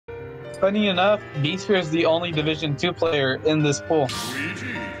funny enough, Bsphere is the only Division 2 player in this pool.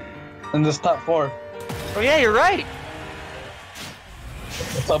 In this top 4. Oh yeah, you're right.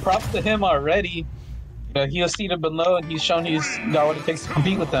 So props to him already. He was seated below and he's shown he's got what it takes to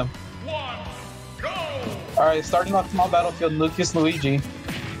compete with them. Alright, starting off small battlefield, Lucas Luigi.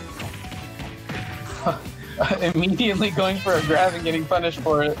 Immediately going for a grab and getting punished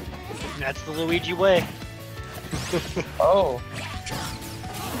for it. That's the Luigi way. Oh.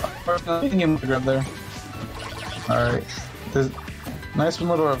 First getting the grab there. Alright. Nice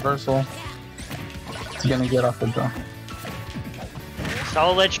little reversal. He's gonna get off the draw.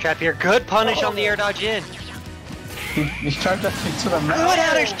 Solid ledge trap here. Good punish on the air dodge in. He's tried that thing to the mouth. Good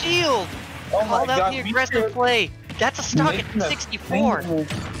outer shield! Oh Called my out God, the aggressive play. That's a stock at 64.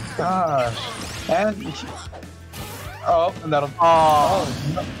 Gosh. And and that'll. Oh.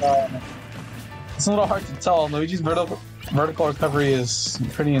 It's a little hard to tell. Luigi's vertical recovery is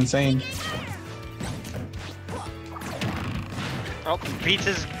pretty insane. Oh, beats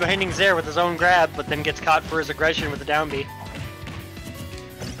his landings there with his own grab, but then gets caught for his aggression with the down B.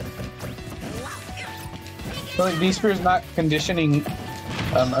 I feel like Bsphere is not conditioning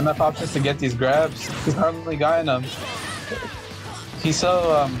enough options to get these grabs. He's hardly gotten them. He's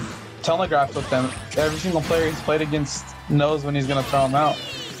so telegraphed with them. Every single player he's played against knows when he's going to throw them out.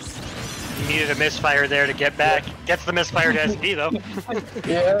 He needed a misfire there to get back. Gets the misfire to SD though.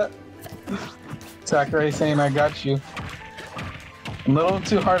 Yeah. Sakurai saying, I got you. A little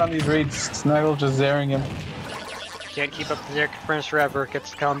too hard on these reads. Snaggle just zaring him. Can't keep up the Zerk Furnace forever.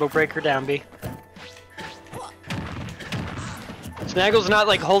 Gets the combo breaker down B. Snaggle's not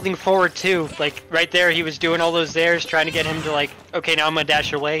like holding forward too. Like right there, he was doing all those theirs, trying to get him to like, okay, now I'm gonna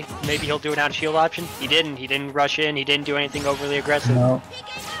dash away. Maybe he'll do an out of shield option. He didn't. He didn't rush in. He didn't do anything overly aggressive. No.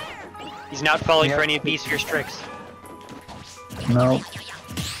 He's not falling for any of Bsphere's tricks. No.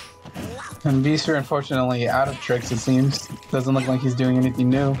 And Bsphere, unfortunately, out of tricks, it seems. Doesn't look like he's doing anything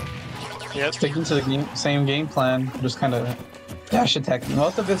new. Yep. Sticking to the same game plan, just kind of dash attack.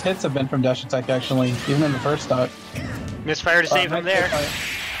 Most of his hits have been from dash attack, actually, even in the first stock. Misfire to save him there.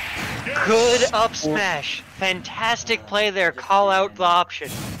 Good up smash. Fantastic play there. Call out the option.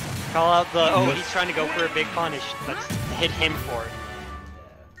 Call out the, oh, he's trying to go for a big punish. Let's hit him for it.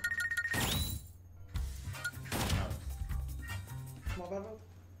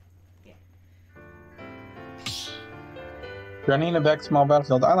 Running it back small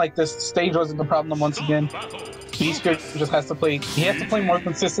battlefield. I like this. Stage wasn't the problem once again. Bsphere just has to play. He has to play more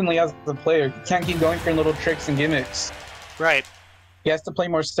consistently as a player. He can't keep going for little tricks and gimmicks. Right. He has to play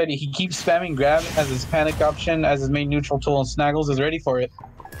more steady. He keeps spamming grab as his panic option, as his main neutral tool, and Snaggles is ready for it.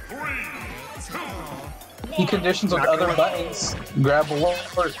 He conditions with other buttons. Grab will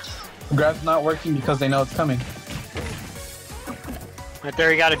work. Grab's not working because they know it's coming. Right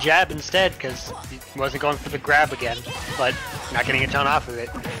there, he got a jab instead because he wasn't going for the grab again, but not getting a ton off of it.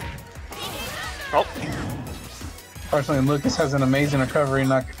 Oh. Fortunately, Lucas has an amazing recovery.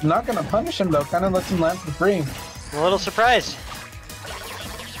 Not going to punish him though. Kind of lets him land for free. A little surprised.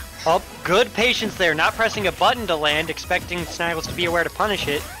 Oh, good patience there. Not pressing a button to land, expecting Snaggles to be aware to punish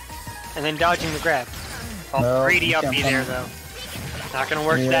it, and then dodging the grab. Oh, no, greedy up B there though. Not going to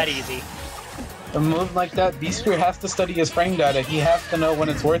work that easy. A move like that, Bsphere has to study his frame data. He has to know when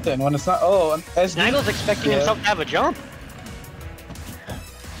it's worth it and when it's not. Oh, SD. Snaggle's expecting himself to have a jump.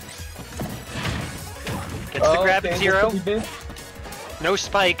 Gets the grab at 0. No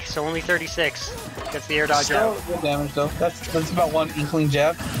spike, so only 36. Gets the air dodge out. Good damage though. That's about one inkling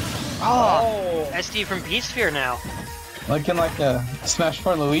jab. Oh, SD from Bsphere now. Looking like a smash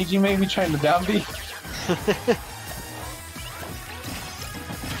for Luigi, maybe trying to down B.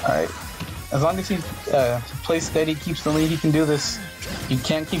 Alright. As long as he plays steady, keeps the lead, he can do this. You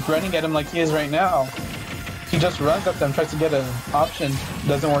can't keep running at him like he is right now. He just runs up them, tries to get an option,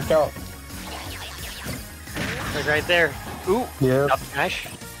 doesn't work out. Like right there. Ooh, up smash.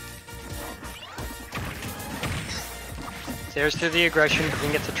 Stares through the aggression, but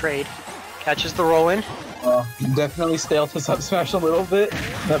then gets a trade. Catches the roll in. Definitely staled his up smash a little bit.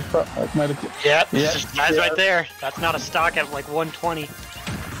 That might have. Yep, just guys right there. That's not a stock at like 120.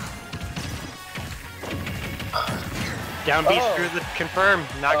 Down B through the confirm.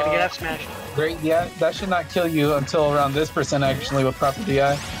 Not gonna get F smashed. Great, yeah. That should not kill you until around this percent actually with proper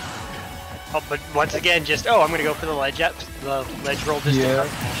DI. Oh, but once again, just I'm gonna go for the ledge roll distance. Yeah.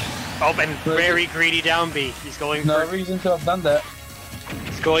 Oh, and very greedy down B. He's going no for. reason to have done that.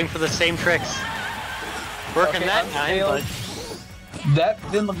 He's going for the same tricks. Working that time, but that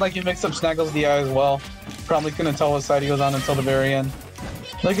didn't look like he mixed up Snaggle's DI as well. Probably couldn't tell what side he was on until the very end.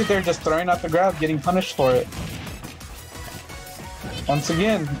 Look at there, just throwing out the grab, getting punished for it. Once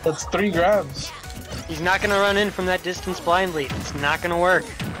again, that's 3 grabs. He's not gonna run in from that distance blindly. It's not gonna work.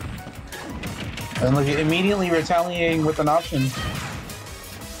 And look, immediately retaliating with an option.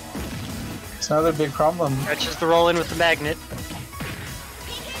 It's another big problem. That's just the roll in with the magnet.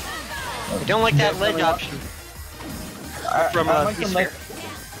 I don't like that ledge option. I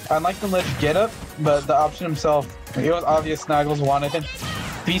like the ledge get up, but the option himself, it was obvious Snaggles wanted him.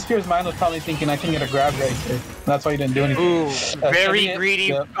 Bsphere's mind was probably thinking, I can get a grab right here. That's why he didn't do anything. Ooh, very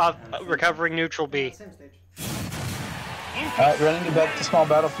greedy of recovering neutral B. Running it back to small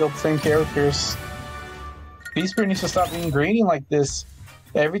battlefield, same characters. Bsphere needs to stop being greedy like this.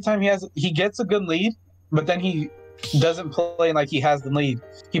 Every time he gets a good lead, but then he doesn't play like he has the lead.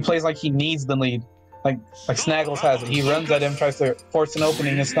 He plays like he needs the lead. Like Snaggles has it. He runs at him, tries to force an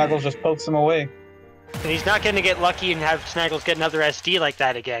opening, and Snaggles just pokes him away. And he's not going to get lucky and have Snaggles get another SD like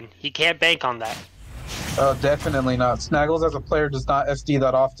that again. He can't bank on that. Oh, definitely not. Snaggles as a player does not SD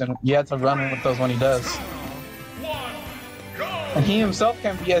that often. You have to run with those when he does. And he himself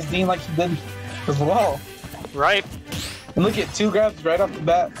can be SDing like he did as well. Right. And look at 2 grabs right off the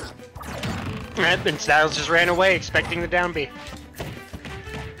bat. And Snaggles just ran away expecting the down B.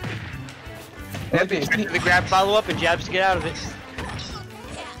 The grab follow up and jabs to get out of it.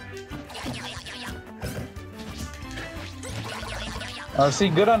 See,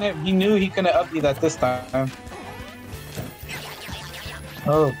 good on him. He knew he couldn't up B that this time.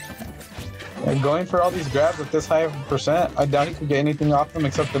 Oh. And going for all these grabs at this high of a percent, I doubt he could get anything off them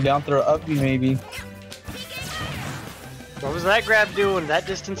except the down throw up B maybe. What was that grab doing? That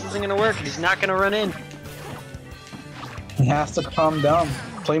distance isn't going to work. He's not going to run in. He has to calm down,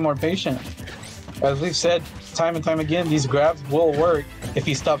 play more patient. As we've said time and time again, these grabs will work if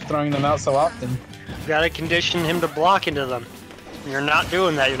he stops throwing them out so often. You got to condition him to block into them. You're not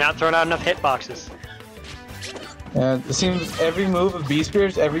doing that. You're not throwing out enough hitboxes. And it seems every move of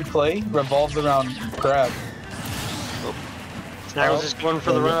Bsphere's, every play, revolves around grab. Snaggle's just going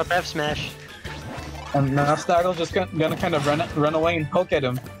for the run-up F smash. And now Snaggle's just gonna kind of run away and poke at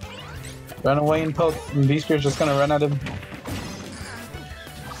him. Run away and poke, and Bsphere's just gonna run at him.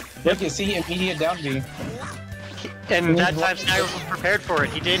 Yep, you see immediate down B. And that time Snaggles was prepared for it.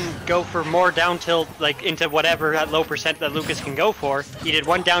 He didn't go for more down tilt, like into whatever that low percent that Lucas can go for. He did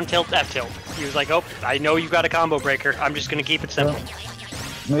one down tilt, F tilt. He was like, oh, I know you got a combo breaker. I'm just gonna keep it simple.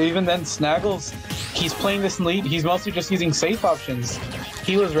 Yeah. Even then, Snaggles, he's playing this lead. He's mostly just using safe options.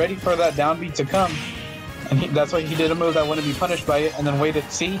 He was ready for that down B to come. And that's why he did a move that wouldn't be punished by it, and then waited.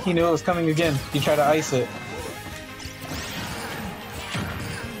 See, he knew it was coming again. He tried to ice it.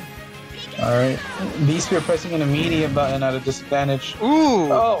 Alright. Bsphere pressing an immediate button at a disadvantage.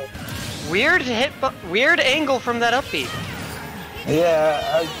 Ooh! Oh! Weird weird angle from that up B. Yeah,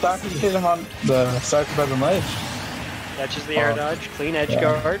 I thought he hit him on the side by the ledge. Catches the air dodge, clean edge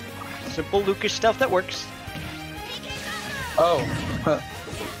guard. Simple Lucas stuff that works. Oh.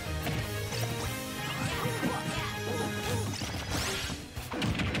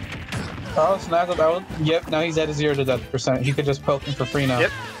 Oh, Snaggle, that one. Yep, now he's at a 0 to death percent. He could just poke him for free now.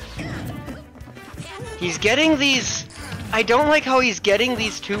 Yep. He's getting these... I don't like how he's getting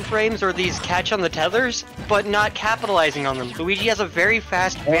these 2 frames or these catch on the tethers, but not capitalizing on them. Luigi has a very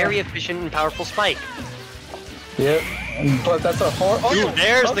fast, very efficient, and powerful spike. Yep, but that's a 4. Oh, dude,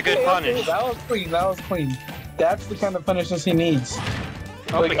 there's the good punish. Okay, that was clean, that was clean. That's the kind of punishes he needs.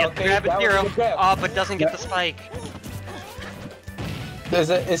 Oh, like, but get the grab at 0. Oh, but doesn't get the spike.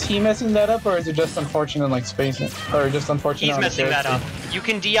 Is he messing that up, or is it just unfortunate, like spacing, or just unfortunate? He's messing that up. You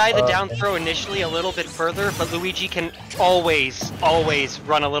can DI the down throw initially a little bit further, but Luigi can always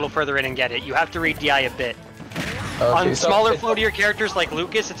run a little further in and get it. You have to re-DI a bit. Okay, on smaller floatier characters like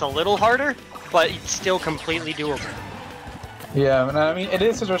Lucas, it's a little harder, but it's still completely doable. Yeah, I mean, it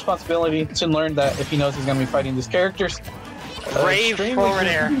is his responsibility to learn that if he knows he's going to be fighting these characters. Brave forward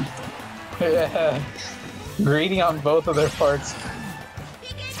air. Yeah, greedy on both of their parts.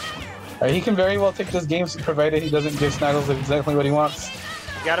 He can very well take this game, provided he doesn't give Snaggles exactly what he wants.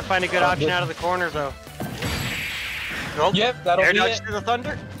 You gotta find a good option out of the corner, though. Nope. Yep, that'll air be dodge it. To the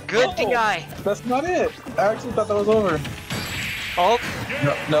thunder. Good DI. That's not it. I actually thought that was over. Oh.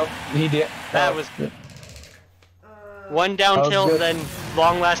 No, he did. That was good. One down tilt, then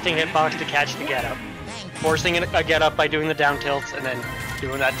long-lasting hitbox to catch the get-up. Forcing a get-up by doing the down tilts, and then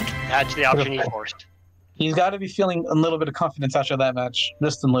doing that to catch the option he forced. He's got to be feeling a little bit of confidence after that match,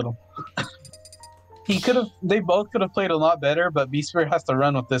 just a little. They both could have played a lot better, but Bsphere has to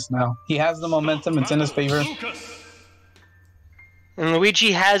run with this now. He has the momentum, it's in his favor. And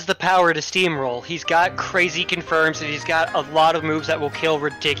Luigi has the power to steamroll. He's got crazy confirms, and he's got a lot of moves that will kill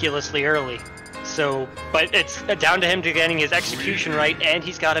ridiculously early. So, but it's down to him to getting his execution right, and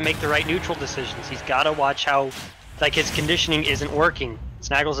he's got to make the right neutral decisions. He's got to watch how, like, his conditioning isn't working.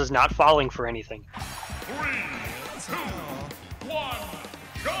 Snaggles is not falling for anything. 3, 2, 1,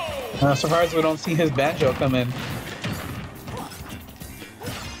 go! I'm surprised we don't see his banjo come in.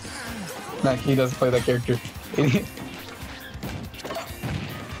 Nah, he doesn't play that character.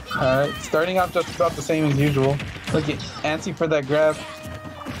 Alright, starting off just about the same as usual. Look at antsy for that grab.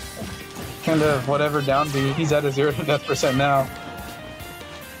 Kind of whatever down B. He's at a 0 to death % now.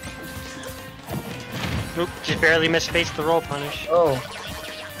 Oop, just barely misspaced the roll punish. Oh.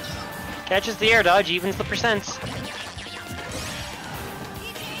 Catches the air dodge, evens the percents.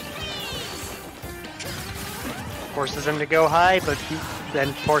 Forces him to go high, but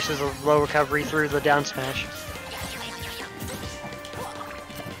then forces a low recovery through the down smash.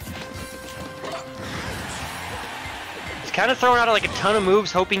 He's kind of throwing out like a ton of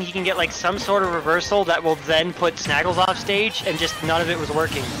moves, hoping he can get like some sort of reversal that will then put Snaggles off stage, and just none of it was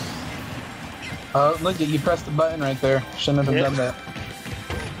working. Oh, look at you pressed the button right there. Shouldn't have done that.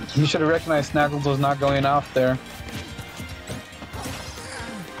 You should have recognized Snaggles was not going off there.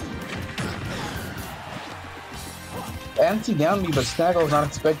 Antsy down me, but Snaggles not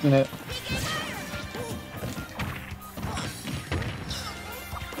expecting it.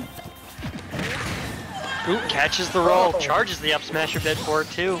 Ooh, catches the roll, charges the up smash a bit for it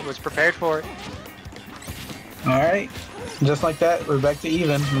too, was prepared for it. Alright, just like that, we're back to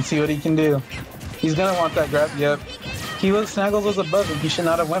even. Let's see what he can do. He's gonna want that grab, yep. Snaggles was above him, he should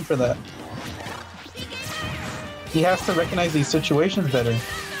not have went for that. He has to recognize these situations better.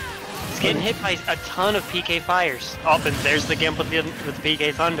 He's getting hit by a ton of PK fires. Oh, and there's the Gimp with the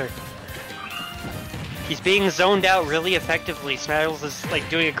PK Thunder. He's being zoned out really effectively. Snaggles is like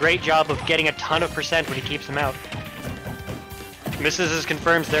doing a great job of getting a ton of percent when he keeps him out. Misses his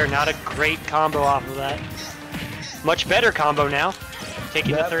confirms there, not a great combo off of that. Much better combo now.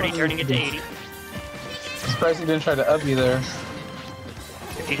 Taking the 30, turning it to 80. Surprised he didn't try to up you there.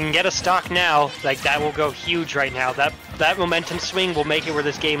 If you can get a stock now, like that will go huge right now. That momentum swing will make it where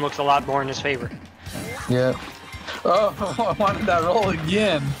this game looks a lot more in his favor. Yep. Oh, I wanted that roll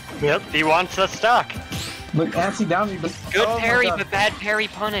again. Yep, he wants that stock. Look, antsy down me, but good parry, but bad parry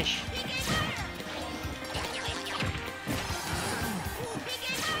punish.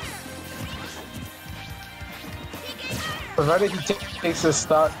 Provided he takes this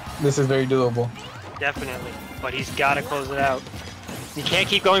stock, this is very doable. Definitely, but he's got to close it out. You can't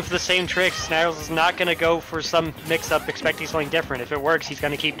keep going for the same tricks. Snaggles is not going to go for some mix-up expecting something different. If it works, he's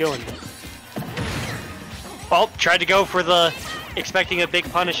going to keep doing it. Oh, tried to go for the expecting a big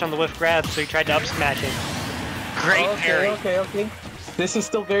punish on the whiff grab, so he tried to up smash it. Great parry. Okay. This is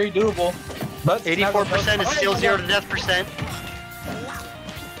still very doable. But 84% is still 0 to death %.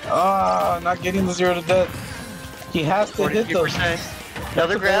 Ah, not getting the 0 to death. He has to hit those.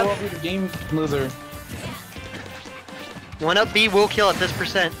 Another grab. Will be the game loser. One up B will kill at this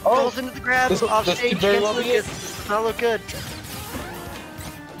 %. Rolls into the grab. Off stage. Does not look good.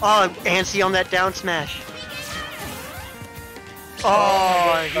 Oh, antsy on that down smash.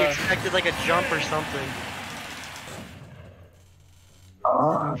 Oh, he expected like a jump or something.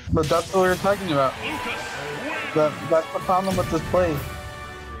 But that's what we were talking about. That's the problem with this play.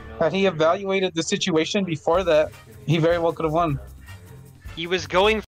 Had he evaluated the situation before that, he very well could have won. He was going